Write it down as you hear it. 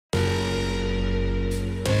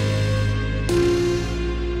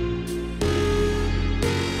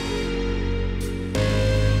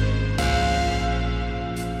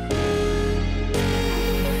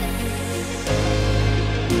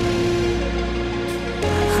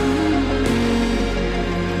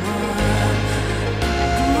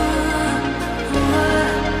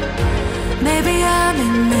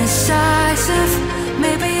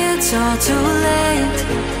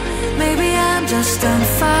just done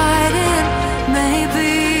fighting.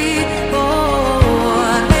 Maybe,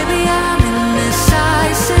 oh, maybe I'm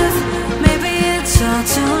indecisive. Maybe it's all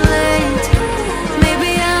too late.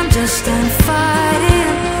 Maybe I'm just done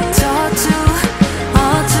fighting. It's all too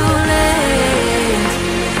late.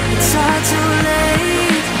 It's all too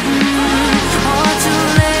late. All too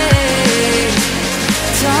late.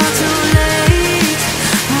 It's all too late.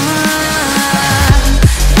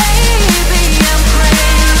 Maybe I'm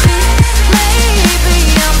crazy. Maybe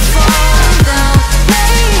I'm falling down.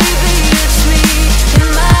 Maybe it's me in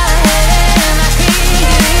my head. I can't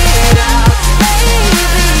get it out.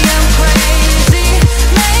 Maybe I'm crazy.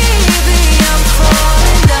 Maybe I'm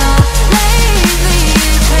falling down. Maybe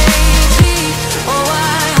it's crazy. Oh,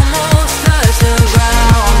 I almost touched the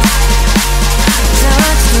ground.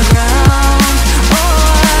 Touch the ground. Oh,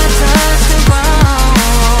 I touched the ground.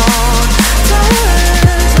 Touch the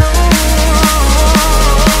ground.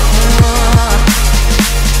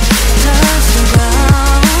 Touch the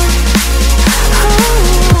ground.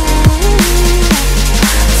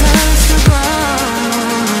 Touch the ground.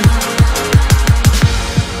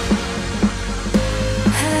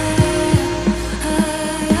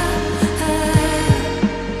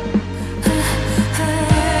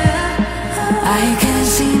 I can't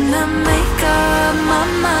seem to make up my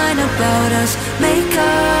mind about us. Make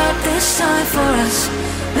up this time for us.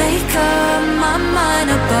 Make up my mind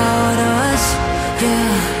about us.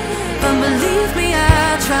 Yeah, but believe me,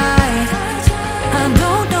 I tried. I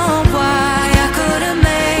don't know why I couldn't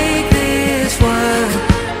make this work.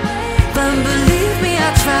 But believe me, I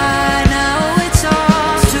tried. Now it's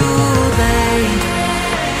all too late.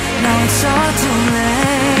 Now it's all too late.